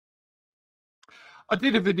I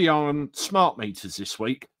did a video on smart meters this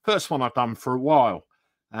week. First one I've done for a while,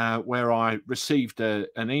 where I received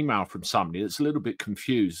an email from somebody that's a little bit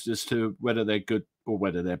confused as to whether they're good or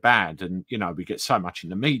whether they're bad. And, you know, we get so much in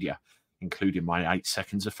the media, including my 8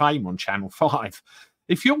 seconds of fame on Channel 5.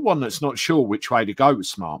 If you're one that's not sure which way to go with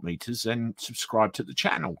smart meters, then subscribe to the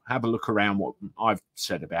channel. Have a look around what I've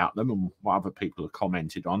said about them and what other people have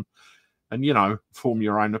commented on. And, you know, form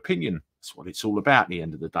your own opinion. That's what it's all about at the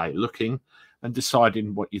end of the day, looking and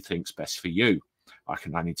deciding what you think's best for you. I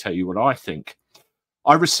can only tell you what I think.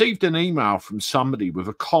 I received an email from somebody with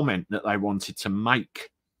a comment that they wanted to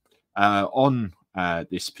make on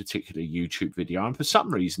this particular YouTube video, and for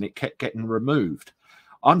some reason it kept getting removed.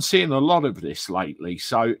 I'm seeing a lot of this lately,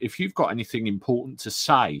 so if you've got anything important to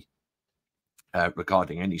say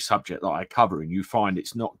regarding any subject that I cover and you find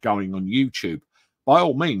it's not going on YouTube, by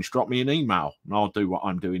all means, drop me an email and I'll do what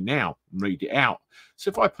I'm doing now and read it out. So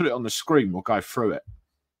if I put it on the screen, we'll go through it.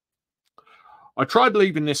 I tried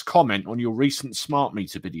leaving this comment on your recent smart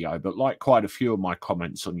meter video, but like quite a few of my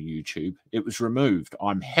comments on YouTube, it was removed.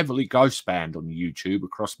 I'm heavily ghost banned on YouTube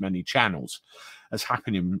across many channels. That's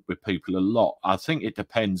happening with people a lot. I think it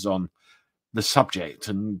depends on the subject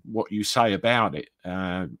and what you say about it,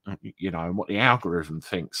 you know, and what the algorithm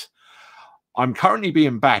thinks. I'm currently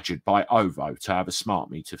being badgered by OVO to have a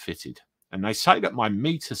smart meter fitted, and they say that my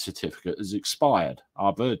meter certificate has expired.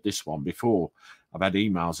 I've heard this one before. I've had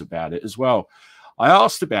emails about it as well. I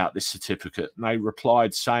asked about this certificate, and they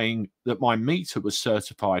replied saying that my meter was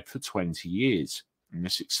certified for 20 years, and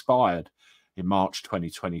this expired in March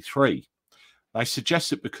 2023. They suggest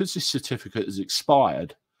that because this certificate has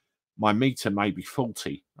expired, my meter may be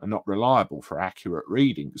faulty and not reliable for accurate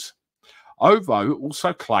readings. OVO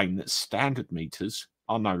also claim that standard meters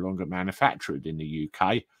are no longer manufactured in the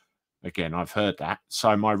UK. Again, I've heard that.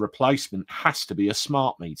 So my replacement has to be a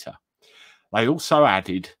smart meter. They also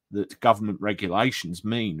added that government regulations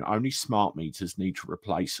mean only smart meters need to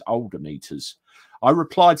replace older meters. I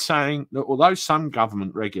replied saying that although some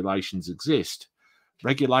government regulations exist,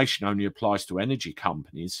 regulation only applies to energy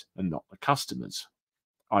companies and not the customers.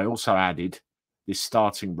 I also added this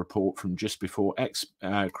starting report from just before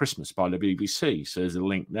Christmas by the BBC, so there's a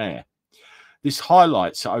link there. This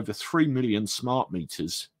highlights that over 3 million smart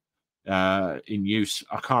meters in use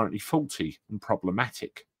are currently faulty and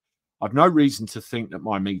problematic. I've no reason to think that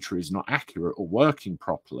my meter is not accurate or working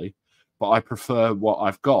properly, but I prefer what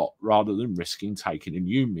I've got rather than risking taking a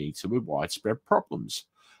new meter with widespread problems.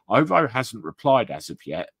 OVO hasn't replied as of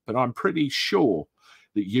yet, but I'm pretty sure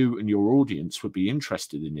that you and your audience would be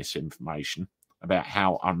interested in this information about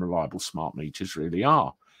how unreliable smart meters really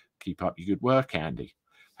are. Keep up your good work, Andy.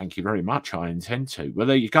 Thank you very much. I intend to. Well,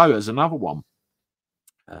 there you go. There's another one.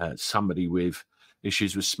 Somebody with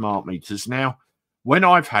issues with smart meters. Now, when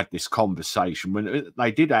I've had this conversation, when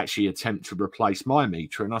they did actually attempt to replace my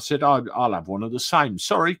meter, and I said, I'll have one of the same.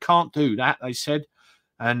 Sorry, can't do that, they said.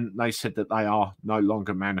 And they said that they are no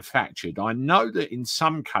longer manufactured. I know that in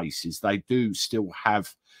some cases they do still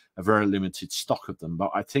have a very limited stock of them,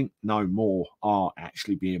 but I think no more are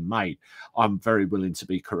actually being made. I'm very willing to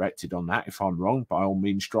be corrected on that. If I'm wrong, by all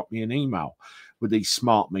means, drop me an email. With these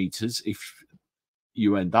smart meters, if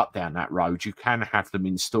you end up down that road, you can have them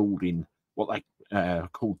installed in what they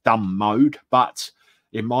call dumb mode, but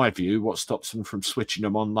in my view, what stops them from switching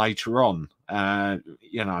them on later on?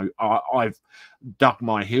 You know, I've dug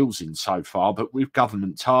my heels in so far, but with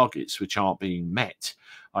government targets which aren't being met,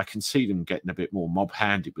 I can see them getting a bit more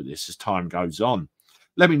mob-handed with this as time goes on.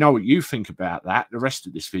 Let me know what you think about that, the rest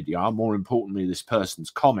of this video, and more importantly, this person's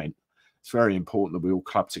comment. It's very important that we all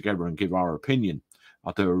club together and give our opinion.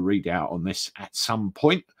 I'll do a readout on this at some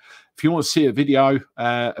point. If you want to see a video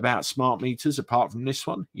about smart meters apart from this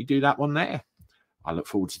one, you do that one there. I look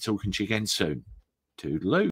forward to talking to you again soon. Toodaloo.